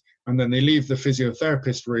squeeze, and then they leave the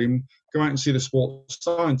physiotherapist room, go out and see the sports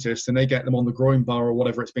scientist, and they get them on the groin bar or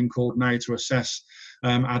whatever it's been called now to assess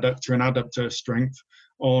adductor and adductor strength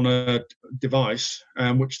on a device,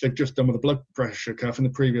 which they've just done with a blood pressure cuff in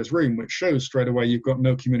the previous room, which shows straight away you've got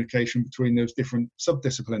no communication between those different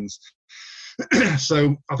subdisciplines.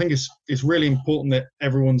 So I think it's really important that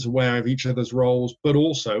everyone's aware of each other's roles, but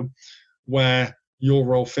also where your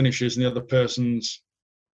role finishes and the other person's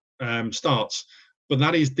starts. But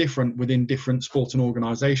that is different within different sports and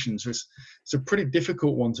organisations. So it's a pretty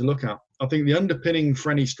difficult one to look at. I think the underpinning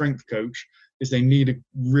for any strength coach is they need a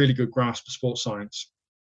really good grasp of sports science.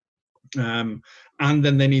 And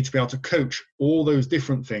then they need to be able to coach all those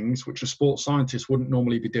different things which a sports scientist wouldn't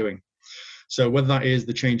normally be doing. So whether that is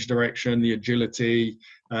the change of direction, the agility,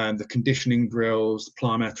 the conditioning drills, the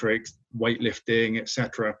plyometrics, weightlifting,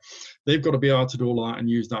 etc., they've got to be able to do all of that and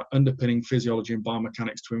use that underpinning physiology and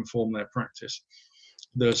biomechanics to inform their practice.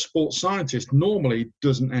 The sports scientist normally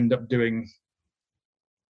doesn't end up doing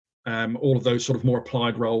all of those sort of more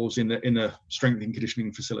applied roles in the strength and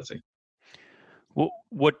conditioning facility. Well,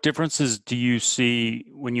 what differences do you see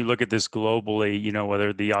when you look at this globally,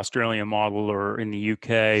 whether the Australian model or in the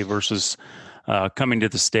UK versus coming to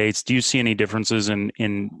the States? Do you see any differences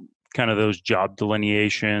in kind of those job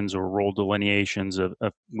delineations or role delineations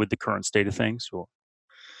with the current state of things? Or?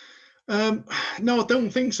 No, I don't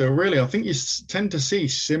think so, really. I think you tend to see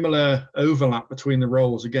similar overlap between the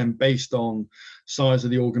roles, again, based on size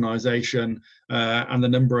of the organisation and the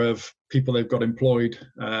number of people they've got employed.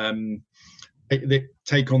 They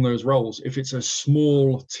take on those roles. If it's a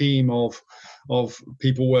small team of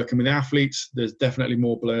people working with athletes, there's definitely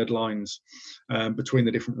more blurred lines between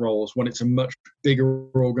the different roles. When it's a much bigger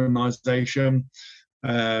organization,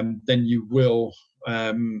 then you will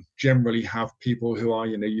generally have people who are,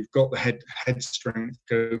 you've got the head strength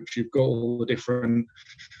coach, you've got all the different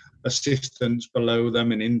assistants below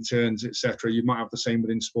them and interns, etc. You might have the same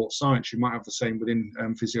within sports science, you might have the same within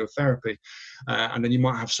physiotherapy, and then you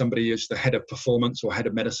might have somebody as the head of performance or head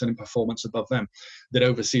of medicine and performance above them that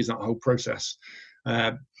oversees that whole process.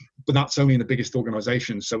 But that's only in the biggest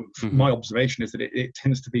organizations. So my observation is that it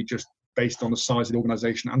tends to be just based on the size of the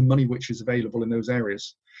organization and the money which is available in those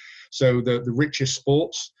areas. So the richest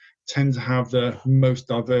sports tend to have the most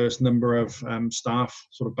diverse number of staff,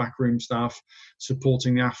 sort of backroom staff,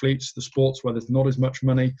 supporting the athletes. The sports where there's not as much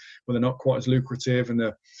money, where they're not quite as lucrative, and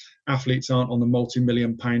the athletes aren't on the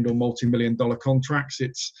multi-million-pound or multi-million-dollar contracts,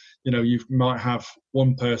 it's, you might have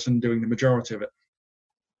one person doing the majority of it.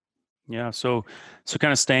 Yeah, so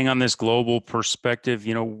kind of staying on this global perspective,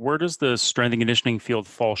 where does the strength and conditioning field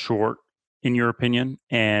fall short, in your opinion,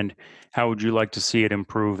 and how would you like to see it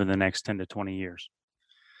improve in the next 10 to 20 years?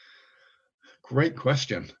 Great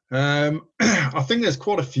question. I think there's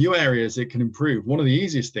quite a few areas it can improve. One of the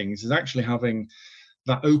easiest things is actually having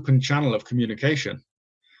that open channel of communication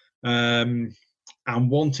and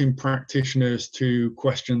wanting practitioners to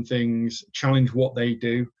question things, challenge what they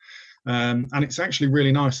do. And it's actually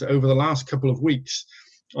really nice that over the last couple of weeks,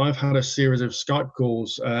 I've had a series of Skype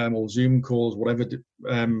calls or Zoom calls, whatever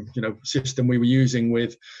system we were using,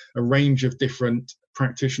 with a range of different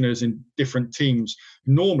practitioners in different teams.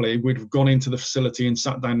 Normally, we'd have gone into the facility and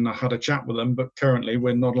sat down and had a chat with them, but currently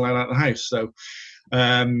we're not allowed out of the house. So,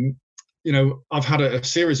 I've had a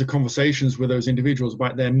series of conversations with those individuals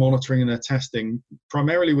about their monitoring and their testing,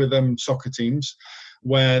 primarily with soccer teams,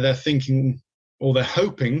 where they're thinking or they're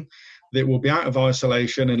hoping that we'll be out of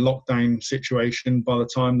isolation and lockdown situation by the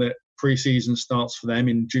time that pre-season starts for them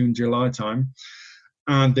in June, July time.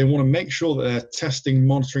 And they want to make sure that their testing,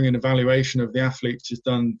 monitoring and evaluation of the athletes is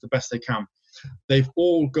done the best they can. They've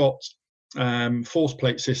all got force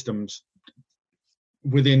plate systems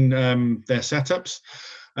within their setups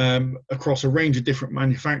across a range of different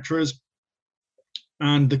manufacturers.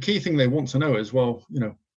 And the key thing they want to know is, well,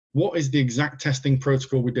 what is the exact testing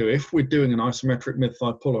protocol we do? If we're doing an isometric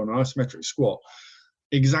mid-thigh pull or an isometric squat,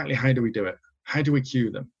 exactly how do we do it? How do we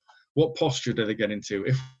cue them? What posture do they get into?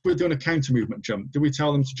 If we're doing a counter movement jump, do we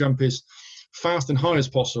tell them to jump as fast and high as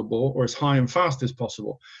possible, or as high and fast as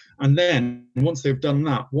possible. And then once they've done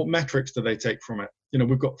that, what metrics do they take from it?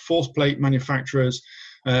 We've got force plate manufacturers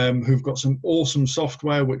who've got some awesome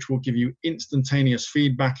software which will give you instantaneous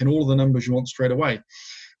feedback and all the numbers you want straight away.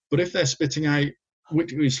 But if they're spitting out,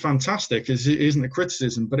 which is fantastic, isn't a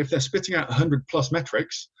criticism, but if they're spitting out 100 plus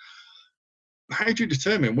metrics, how do you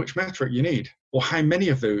determine which metric you need, or how many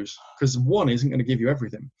of those? Because one isn't going to give you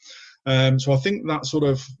everything. So I think that sort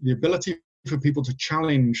of the ability for people to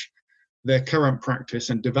challenge their current practice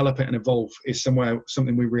and develop it and evolve is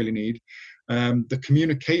something we really need. The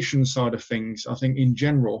communication side of things, I think in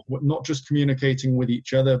general, not just communicating with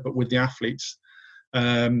each other, but with the athletes,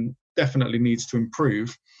 definitely needs to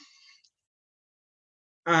improve.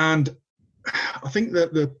 And I think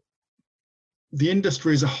that the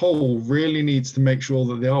industry as a whole really needs to make sure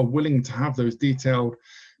that they are willing to have those detailed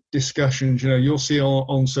discussions. You'll see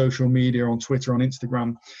on social media, on Twitter, on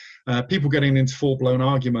Instagram, people getting into full-blown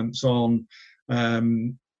arguments on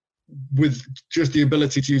with just the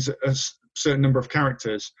ability to use a certain number of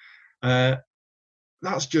characters.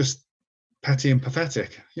 That's just petty and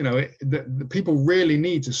pathetic. The people really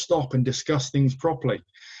need to stop and discuss things properly.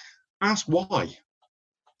 Ask why.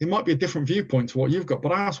 It might be a different viewpoint to what you've got,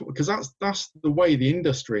 but ask, because that's the way the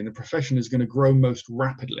industry and the profession is going to grow most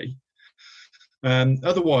rapidly.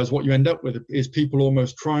 Otherwise, what you end up with is people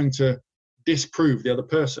almost trying to disprove the other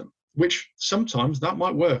person, which sometimes that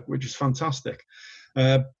might work, which is fantastic.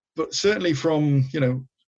 But certainly from,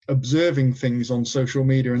 observing things on social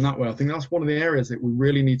media in that way, I think that's one of the areas that we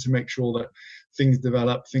really need to make sure that things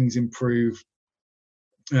develop, things improve,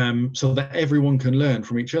 so that everyone can learn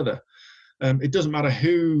from each other. It doesn't matter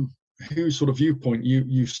who sort of viewpoint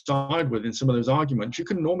you side with in some of those arguments. You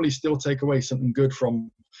can normally still take away something good from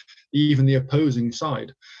even the opposing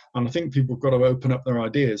side. And I think people have got to open up their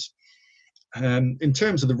ideas. In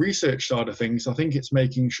terms of the research side of things, I think it's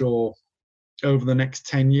making sure over the next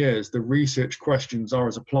 10 years, the research questions are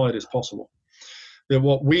as applied as possible. That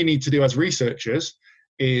what we need to do as researchers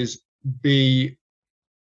is be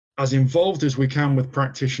as involved as we can with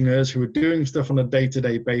practitioners who are doing stuff on a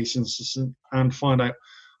day-to-day basis, and find out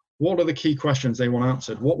what are the key questions they want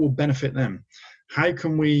answered, what will benefit them, how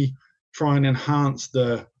can we try and enhance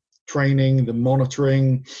the training, the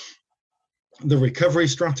monitoring, the recovery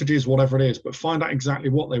strategies, whatever it is, but find out exactly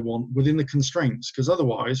what they want within the constraints. Because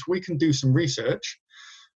otherwise we can do some research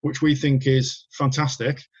which we think is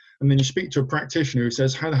fantastic, and then you speak to a practitioner who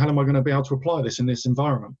says, how the hell am I going to be able to apply this in this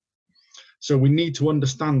environment? So we need to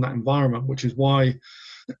understand that environment, which is why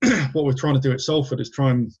what we're trying to do at Salford is try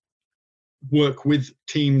and work with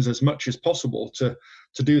teams as much as possible to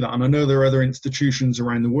do that. And I know there are other institutions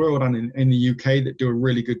around the world and in the UK that do a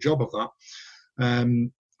really good job of that.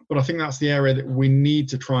 But I think that's the area that we need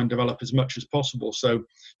to try and develop as much as possible. So,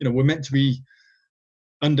 we're meant to be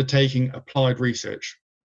undertaking applied research.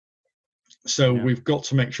 So we've got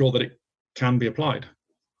to make sure that it can be applied.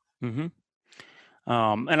 Mm-hmm.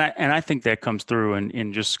 And I think that comes through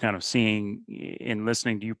in just kind of seeing and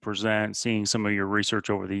listening to you present, seeing some of your research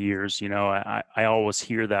over the years. I always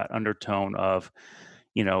hear that undertone of,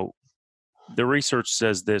 the research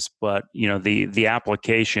says this, but the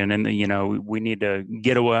application and we need to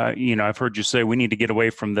get away. I've heard you say we need to get away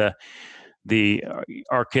from the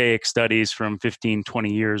archaic studies from 15,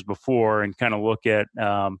 20 years before and kind of look at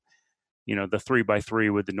the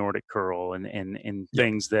 3x3 with the Nordic curl and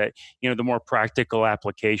things that, the more practical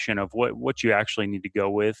application of what you actually need to go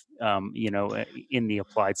with, in the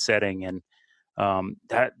applied setting. And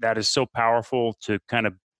that is so powerful to kind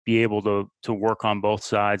of be able to work on both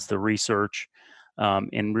sides, the research,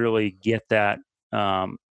 and really get that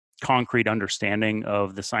concrete understanding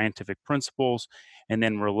of the scientific principles, and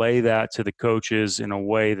then relay that to the coaches in a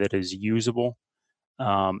way that is usable.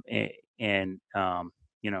 So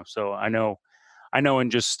I know in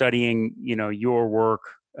just studying, your work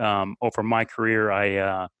over my career,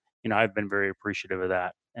 I've been very appreciative of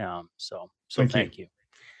that. So thank you.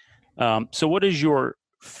 So what is your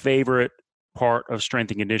favorite part of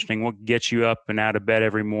strength and conditioning? What gets you up and out of bed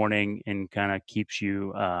every morning and kind of keeps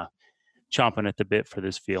you chomping at the bit for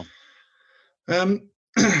this field?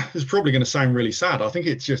 It's probably going to sound really sad. I think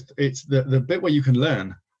it's the bit where you can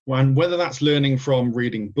learn. And whether that's learning from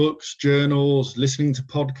reading books, journals, listening to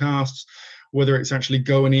podcasts, whether it's actually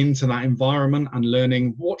going into that environment and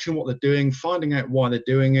learning, watching what they're doing, finding out why they're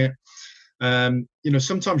doing it.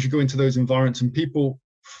 Sometimes you go into those environments and people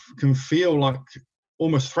can feel like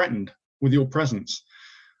almost threatened with your presence.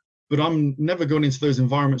 But I'm never going into those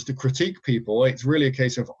environments to critique people. It's really a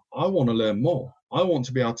case of, I want to learn more. I want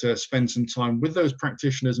to be able to spend some time with those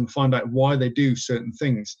practitioners and find out why they do certain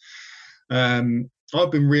things.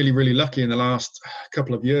 I've been really, really lucky in the last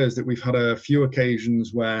couple of years that we've had a few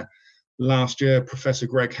occasions where last year, Professor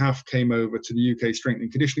Greg Haff came over to the UK Strength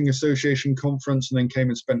and Conditioning Association conference and then came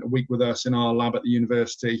and spent a week with us in our lab at the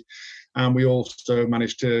university. And we also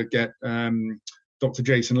managed to get Dr.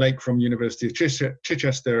 Jason Lake from University of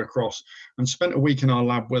Chichester across and spent a week in our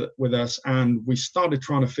lab with us. And we started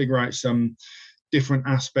trying to figure out some different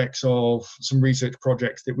aspects of some research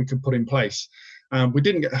projects that we could put in place. We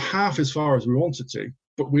didn't get half as far as we wanted to,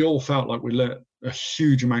 but we all felt like we learned a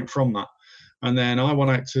huge amount from that. And then I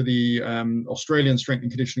went out to the Australian Strength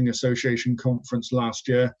and Conditioning Association conference last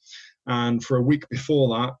year. And for a week before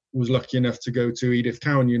that, was lucky enough to go to Edith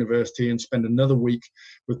Cowan University and spend another week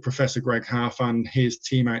with Professor Greg Haff and his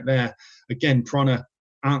team out there, again, trying to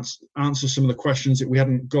answer some of the questions that we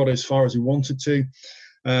hadn't got as far as we wanted to.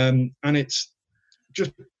 And it's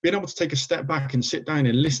just being able to take a step back and sit down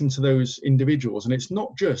and listen to those individuals. And it's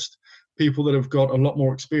not just people that have got a lot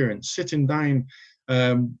more experience. Sitting down,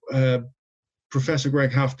 Professor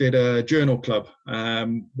Greg Haff did a journal club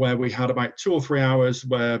where we had about 2 or 3 hours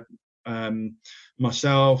where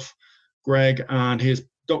myself, Greg, and his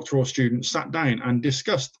doctoral students sat down and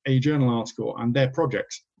discussed a journal article and their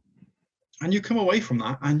projects. And you come away from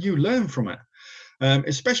that and you learn from it,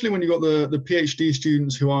 especially when you've got the PhD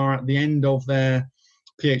students who are at the end of their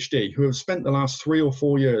PhD, who have spent the last 3 or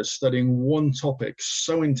 4 years studying one topic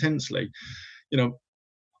so intensely. You know,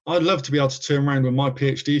 I'd love to be able to turn around with my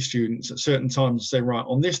PhD students at certain times and say, right,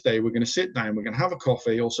 on this day, we're going to sit down, we're going to have a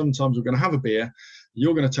coffee, or sometimes we're going to have a beer.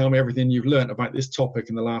 You're going to tell me everything you've learned about this topic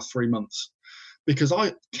in the last 3 months. Because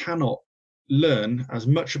I cannot learn as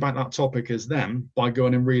much about that topic as them by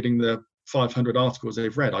going and reading the 500 articles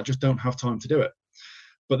they've read. I just don't have time to do it.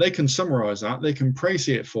 But they can summarize that. They can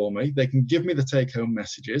précis it for me. They can give me the take-home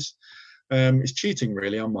messages. It's cheating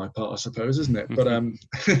really on my part, I suppose, isn't it? But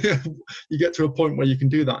you get to a point where you can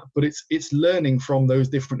do that. But it's learning from those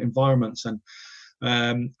different environments, and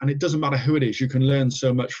it doesn't matter who it is. You can learn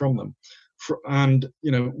so much from them, and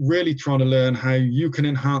really trying to learn how you can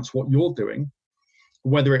enhance what you're doing,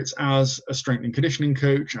 whether it's as a strength and conditioning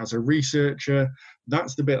coach, as a researcher.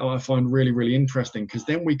 That's the bit that I find really, really interesting, because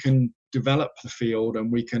then we can develop the field and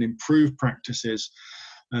we can improve practices.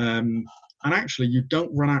 And actually, you don't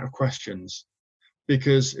run out of questions,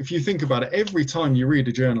 because if you think about it, every time you read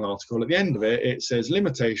a journal article, at the end of it, it says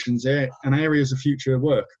limitations and areas of future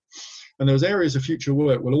work. And those areas of future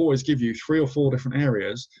work will always give you 3 or 4 different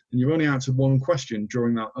areas, and you've only answered one question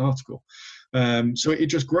during that article. So it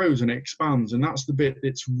just grows and it expands, and that's the bit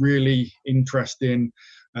that's really interesting.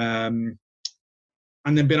 And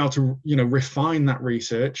then being able to, refine that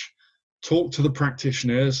research, talk to the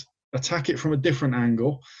practitioners, attack it from a different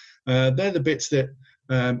angle. They're the bits that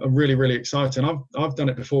are really, really exciting. I've done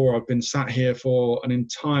it before. I've been sat here for an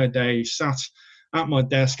entire day, sat at my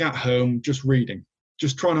desk at home, just reading,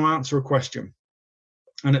 just trying to answer a question.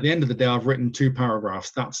 And at the end of the day, I've written 2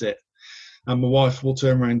 paragraphs. That's it. And my wife will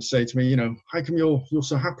turn around and say to me, how come you're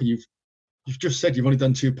so happy? You've just said you've only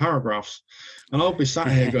done 2 paragraphs. And I'll be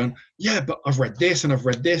sat here going, yeah, but I've read this and I've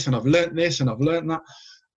read this and I've learnt this and I've learnt that.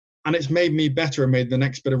 And it's made me better and made the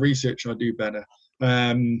next bit of research I do better.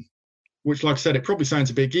 Which, like I said, it probably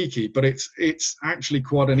sounds a bit geeky, but it's actually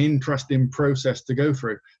quite an interesting process to go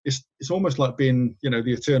through. It's almost like being,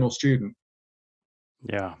 the eternal student.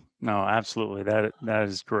 Yeah, no, absolutely. That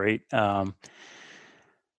is great.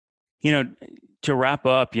 To wrap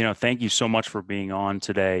up, thank you so much for being on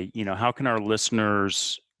today. How can our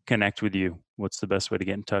listeners connect with you? What's the best way to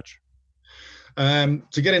get in touch?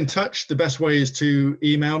 To get in touch, the best way is to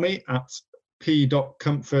email me at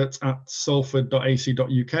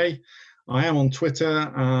p.comfort@salford.ac.uk. I am on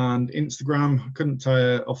Twitter and Instagram. I couldn't tell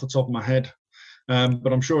you off the top of my head,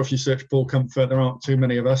 but I'm sure if you search Paul Comfort, there aren't too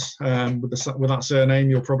many of us. With that surname,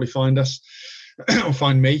 you'll probably find us or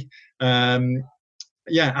find me. And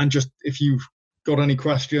just if you've got any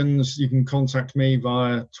questions, you can contact me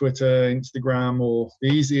via Twitter, Instagram, or the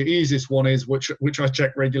easiest one is, which I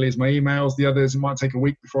check regularly, is my emails. The others, it might take a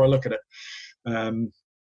week before I look at it.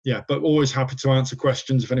 But always happy to answer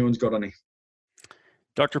questions if anyone's got any.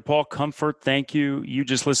 Dr. Paul Comfort, thank you. You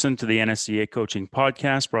just listened to the NSCA Coaching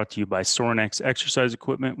Podcast, brought to you by Sorinex Exercise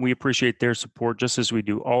Equipment. We appreciate their support, just as we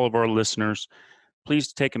do all of our listeners.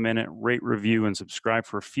 Please take a minute, rate, review, and subscribe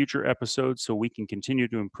for future episodes so we can continue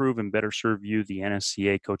to improve and better serve you, the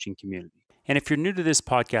NSCA coaching community. And if you're new to this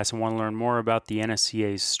podcast and want to learn more about the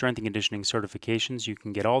NSCA's strength and conditioning certifications, you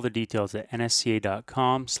can get all the details at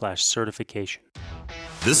nsca.com/certification.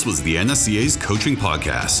 This was the NSCA's Coaching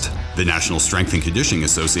Podcast. The National Strength and Conditioning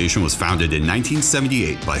Association was founded in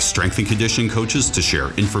 1978 by strength and conditioning coaches to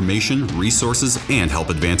share information, resources, and help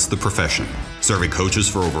advance the profession. Serving coaches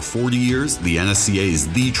for over 40 years, the NSCA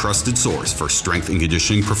is the trusted source for strength and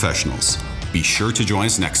conditioning professionals. Be sure to join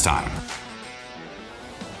us next time.